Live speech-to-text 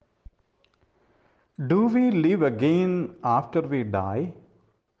Do we live again after we die?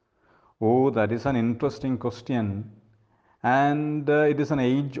 Oh, that is an interesting question, and it is an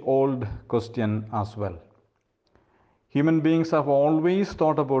age old question as well. Human beings have always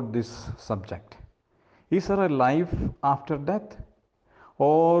thought about this subject. Is there a life after death?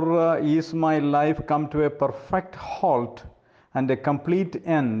 Or is my life come to a perfect halt and a complete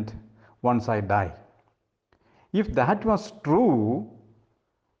end once I die? If that was true,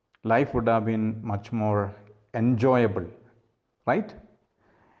 life would have been much more enjoyable, right?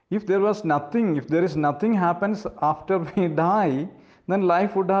 If there was nothing, if there is nothing happens after we die, then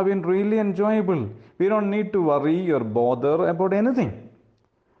life would have been really enjoyable. We don't need to worry or bother about anything.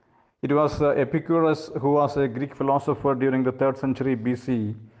 It was Epicurus, who was a Greek philosopher during the 3rd century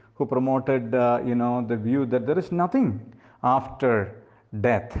BC, who promoted, the view that there is nothing after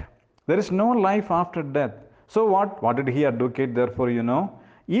death. There is no life after death. So what? What did he advocate? Therefore,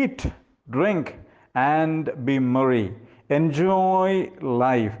 eat, drink, and be merry. Enjoy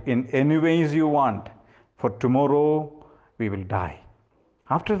life in any ways you want. For tomorrow we will die.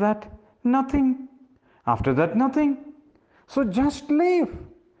 After that, nothing. After that, nothing. So just live.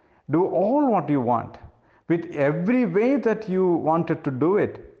 Do all what you want with every way that you wanted to do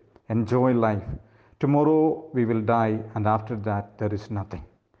it. Enjoy life. Tomorrow we will die, and after that, there is nothing.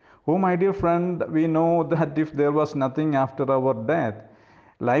 Oh, my dear friend, we know that if there was nothing after our death,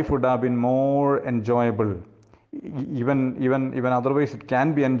 life would have been more enjoyable. Even otherwise it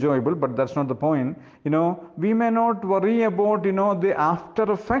can be enjoyable, but that's not the point. We may not worry about the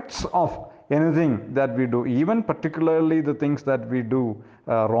after effects of anything that we do, even particularly the things that we do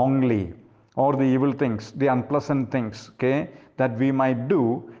wrongly, or the evil things, the unpleasant things, okay, that we might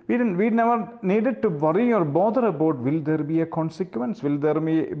do. We never needed to worry or bother about, will there be a consequence, will there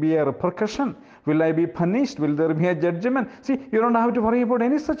be a repercussion, will I be punished, will there be a judgment? See, you don't have to worry about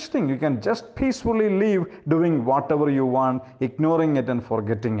any such thing. You can just peacefully live doing whatever you want, ignoring it and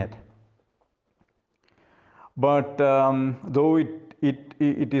forgetting it. But though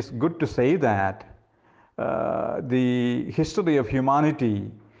it is good to say that the history of humanity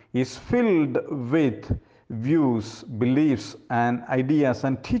is filled with views, beliefs, and ideas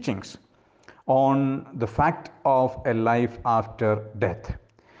and teachings on the fact of a life after death.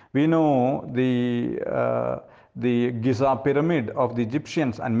 We know the Giza pyramid of the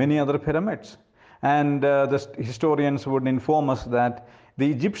Egyptians and many other pyramids. And the historians would inform us that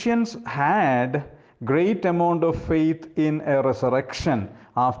the Egyptians had great amount of faith in a resurrection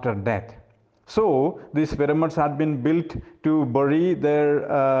after death. So these pyramids had been built to bury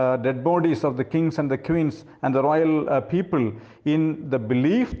their dead bodies of the kings and the queens and the royal people, in the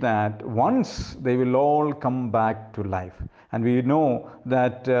belief that once they will all come back to life. And we know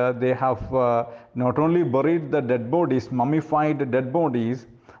that they have not only buried the dead bodies, mummified dead bodies,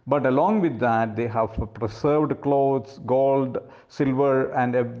 but along with that, they have preserved clothes, gold, silver,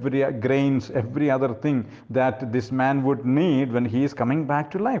 and every other thing that this man would need when he is coming back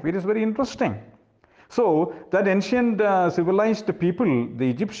to life. It is very interesting. So that ancient civilized people, the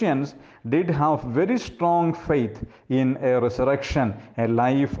Egyptians, did have very strong faith in a resurrection, a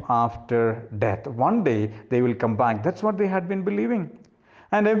life after death. One day they will come back. That's what they had been believing.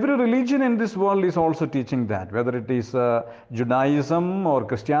 And every religion in this world is also teaching that, whether it is Judaism or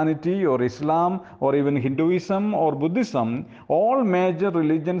Christianity or Islam or even Hinduism or Buddhism. All major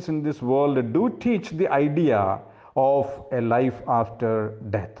religions in this world do teach the idea of a life after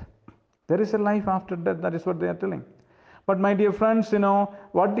death. There is a life after death. That is what they are telling. But my dear friends,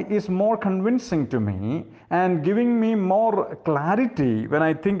 what is more convincing to me and giving me more clarity when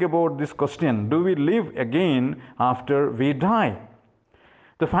I think about this question, do we live again after we die?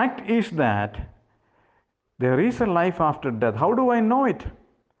 The fact is that there is a life after death. How do I know it?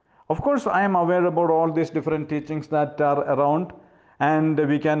 Of course, I am aware about all these different teachings that are around, and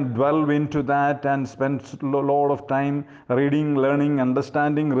we can delve into that and spend a lot of time reading, learning,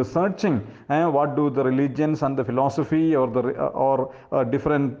 understanding, researching. What do the religions and the philosophy or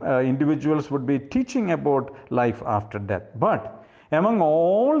different individuals would be teaching about life after death? But among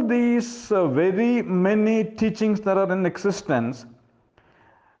all these very many teachings that are in existence,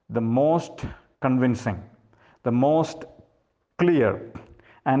 the most convincing, the most clear,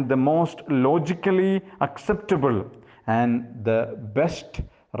 and the most logically acceptable, and the best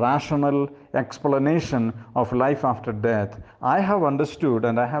rational explanation of life after death, I have understood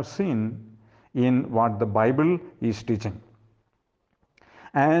and I have seen in what the Bible is teaching.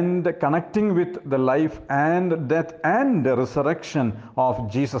 And connecting with the life and death and the resurrection of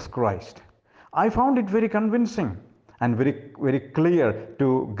Jesus Christ, I found it very convincing. and very clear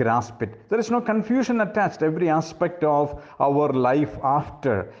to grasp it. There is no confusion attached. Every aspect of our life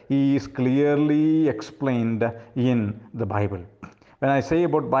after is clearly explained in the Bible. When I say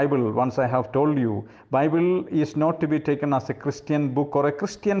about Bible, once I have told you, Bible is not to be taken as a Christian book or a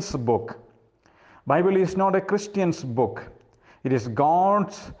Christian's book. Bible is not a Christian's book. It is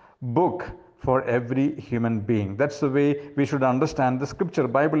God's book for every human being. That's the way we should understand the scripture.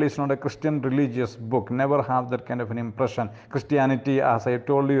 Bible is not a Christian religious book. Never have that kind of an impression. Christianity, as I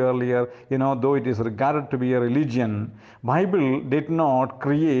told you earlier, though it is regarded to be a religion, Bible did not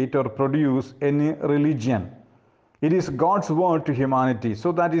create or produce any religion. It is God's word to humanity.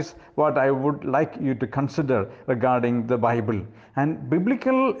 So that is what I would like you to consider regarding the Bible. And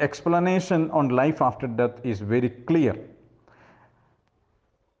biblical explanation on life after death is very clear.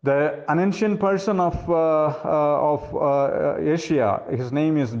 An ancient person of Asia, his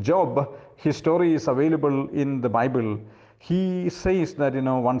name is Job. His story is available in the Bible. He says that,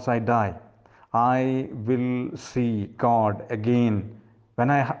 once I die, I will see God again. When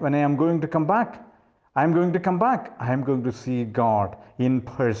I am going to come back, I am going to see God in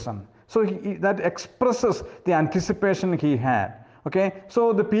person. So that expresses the anticipation he had. Okay,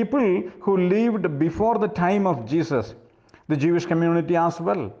 so the people who lived before the time of Jesus, the Jewish community as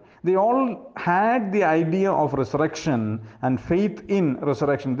well, they all had the idea of resurrection and faith in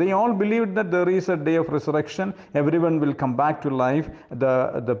resurrection. They all believed that there is a day of resurrection. Everyone will come back to life.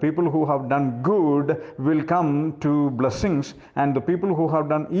 The people who have done good will come to blessings, and the people who have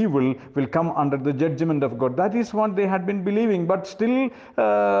done evil will come under the judgment of God. That is what they had been believing. But still,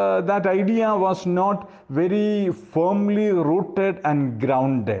 that idea was not very firmly rooted and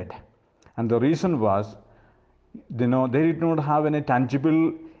grounded. And the reason was, they did not have any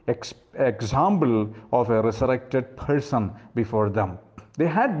tangible example of a resurrected person before them. They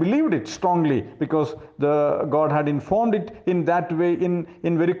had believed it strongly because God had informed it in that way, in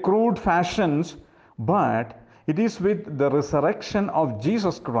very crude fashions. But it is with the resurrection of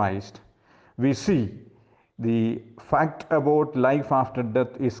Jesus Christ we see the fact about life after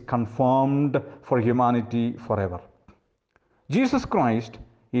death is confirmed for humanity forever. Jesus Christ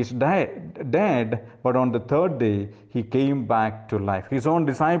is dead, but on the third day he came back to life. His own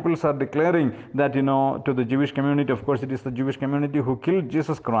disciples are declaring that, to the Jewish community, of course it is the Jewish community who killed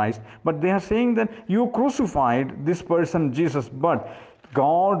Jesus Christ, but they are saying that you crucified this person Jesus, but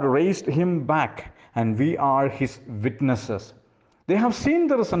God raised him back and we are his witnesses. They have seen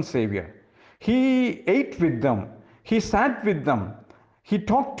the risen Savior. He ate with them, he sat with them, he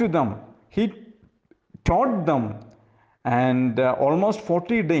talked to them, he taught them. And almost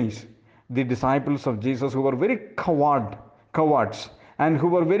 40 days, the disciples of Jesus, who were very cowards, and who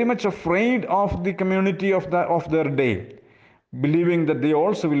were very much afraid of the community of their day, believing that they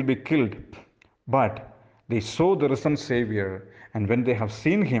also will be killed. But they saw the risen Savior, and when they have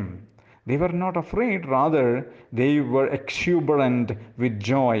seen him, they were not afraid. Rather, they were exuberant with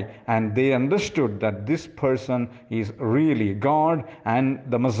joy, and they understood that this person is really God and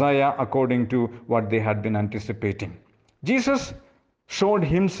the Messiah according to what they had been anticipating. Jesus showed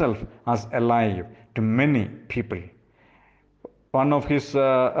himself as alive to many people. One of his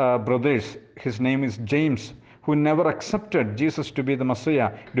brothers, his name is James, who never accepted Jesus to be the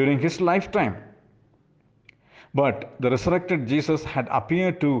Messiah during his lifetime. But the resurrected Jesus had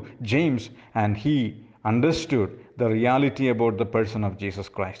appeared to James, and he understood the reality about the person of Jesus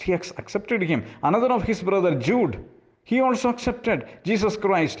Christ. He accepted him. Another of his brother, Jude, he also accepted Jesus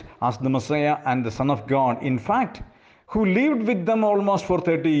Christ as the Messiah and the Son of God. In fact, who lived with them almost for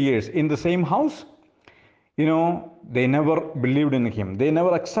 30 years in the same house. They never believed in him. They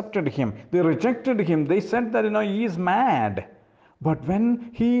never accepted him. They rejected him. They said that, he is mad. But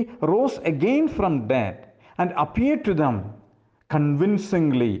when he rose again from death and appeared to them,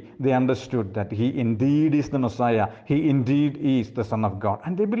 convincingly they understood that he indeed is the Messiah. He indeed is the Son of God.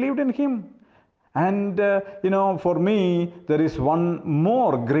 And they believed in him. And, for me, there is one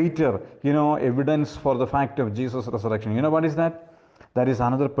more greater, evidence for the fact of Jesus' resurrection. You know what is that? That is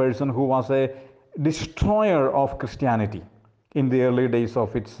another person who was a destroyer of Christianity in the early days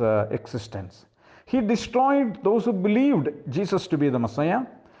of its existence. He destroyed those who believed Jesus to be the Messiah.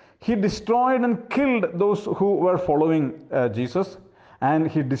 He destroyed and killed those who were following Jesus. And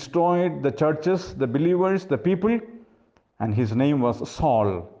he destroyed the churches, the believers, the people. And his name was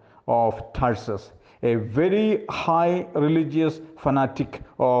Saul of Tarsus, a very high religious fanatic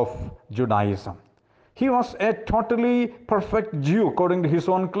of Judaism. He was a totally perfect Jew according to his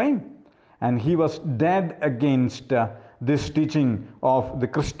own claim, and he was dead against this teaching of the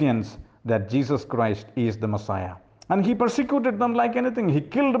Christians that Jesus Christ is the Messiah. And he persecuted them like anything. He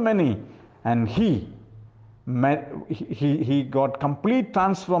killed many, and he he got complete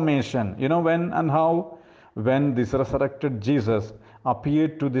transformation. You know when and how? When this resurrected Jesus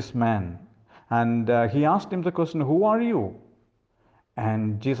appeared to this man, and he asked him the question, "Who are you?"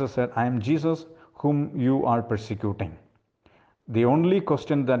 And Jesus said, "I am Jesus whom you are persecuting." The only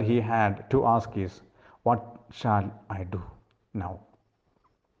question that he had to ask is, "What shall I do now?"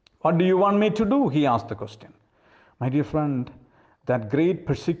 "What do you want me to do?" he asked the question. My dear friend, that great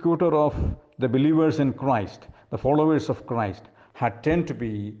persecutor of the believers in Christ, the followers of Christ, had turned to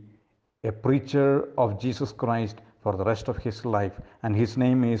be a preacher of Jesus Christ for the rest of his life. And his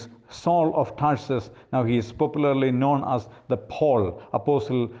name is Saul of Tarsus. Now he is popularly known as the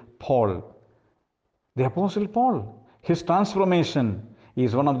Apostle Paul. The Apostle Paul, his transformation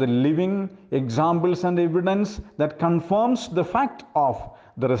is one of the living examples and evidence that confirms the fact of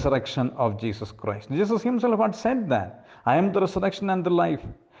the resurrection of Jesus Christ. Jesus himself had said that, "I am the resurrection and the life,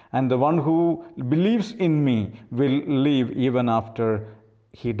 and the one who believes in me will live even after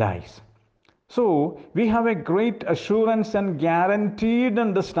he dies." So we have a great assurance and guaranteed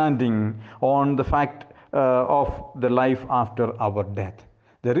understanding on the fact of the life after our death.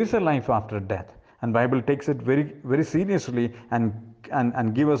 There is a life after death, and Bible takes it very seriously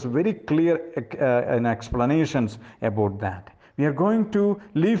and give us very clear explanations about that. We are going to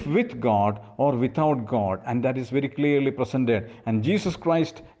live with God or without God, and that is very clearly presented. And Jesus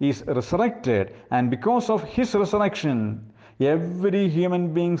Christ is resurrected, and because of his resurrection, every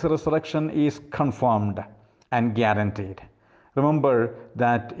human being's resurrection is confirmed and guaranteed. Remember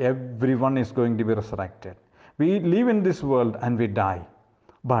that everyone is going to be resurrected. We live in this world and we die.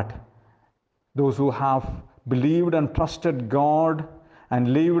 But those who have believed and trusted God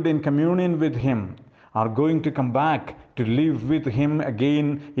and lived in communion with him are going to come back to live with him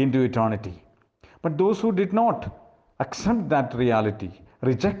again into eternity. But those who did not accept that reality,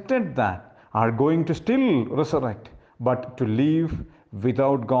 rejected that, are going to still resurrect, but to live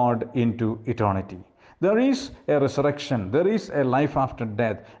without God into eternity. There is a resurrection, there is a life after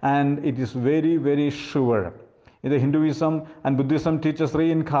death, and it is very sure. In the Hinduism and Buddhism teaches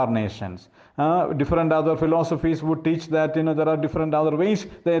reincarnations. Different other philosophies would teach that there are different other ways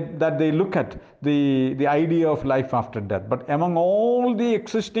that they look at the idea of life after death. But among all the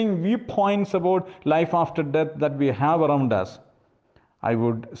existing viewpoints about life after death that we have around us, I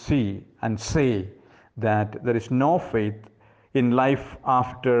would see and say that there is no faith in life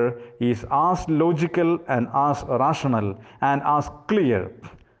after is as logical and as rational and as clear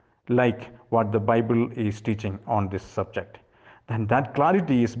like what the Bible is teaching on this subject. And that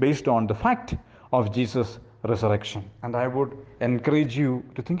clarity is based on the fact of Jesus' resurrection. And I would encourage you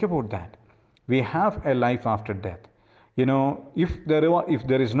to think about that. We have a life after death. If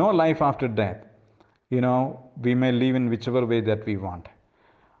there is no life after death, we may live in whichever way that we want.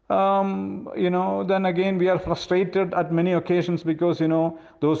 Then again we are frustrated at many occasions because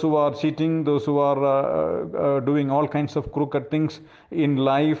those who are cheating, those who are doing all kinds of crooked things in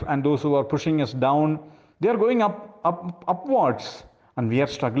life, and those who are pushing us down, they are going upwards, and we are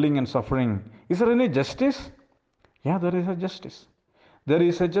struggling and suffering. Is there any justice? Yeah, there is a justice. There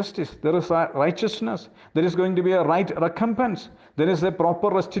is a justice. There is a righteousness. There is going to be a right recompense. There is a proper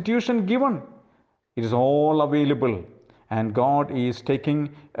restitution given. It is all available. And God is taking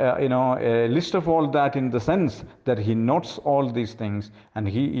a list of all that, in the sense that he notes all these things, and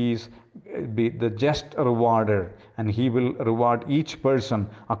he is the just rewarder, and he will reward each person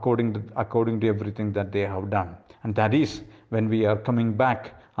according to everything that they have done. And that is when we are coming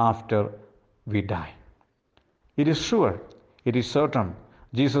back after we die. It is sure, it is certain.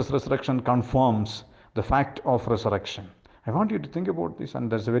 Jesus' resurrection confirms the fact of resurrection. I want you to think about this,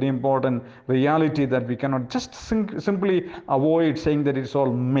 and that's a very important reality that we cannot just simply avoid saying that it's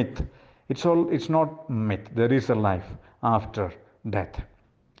all myth. It's not myth. There is a life after death.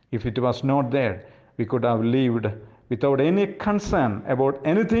 If it was not there, we could have lived without any concern about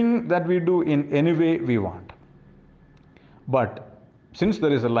anything that we do in any way we want. But since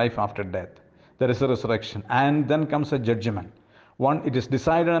there is a life after death, there is a resurrection, and then comes a judgment. It is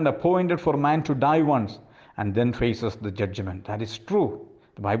decided and appointed for man to die once, and then faces the judgment. That is true.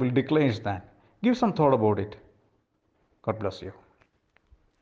 The Bible declares that. Give some thought about it. God bless you.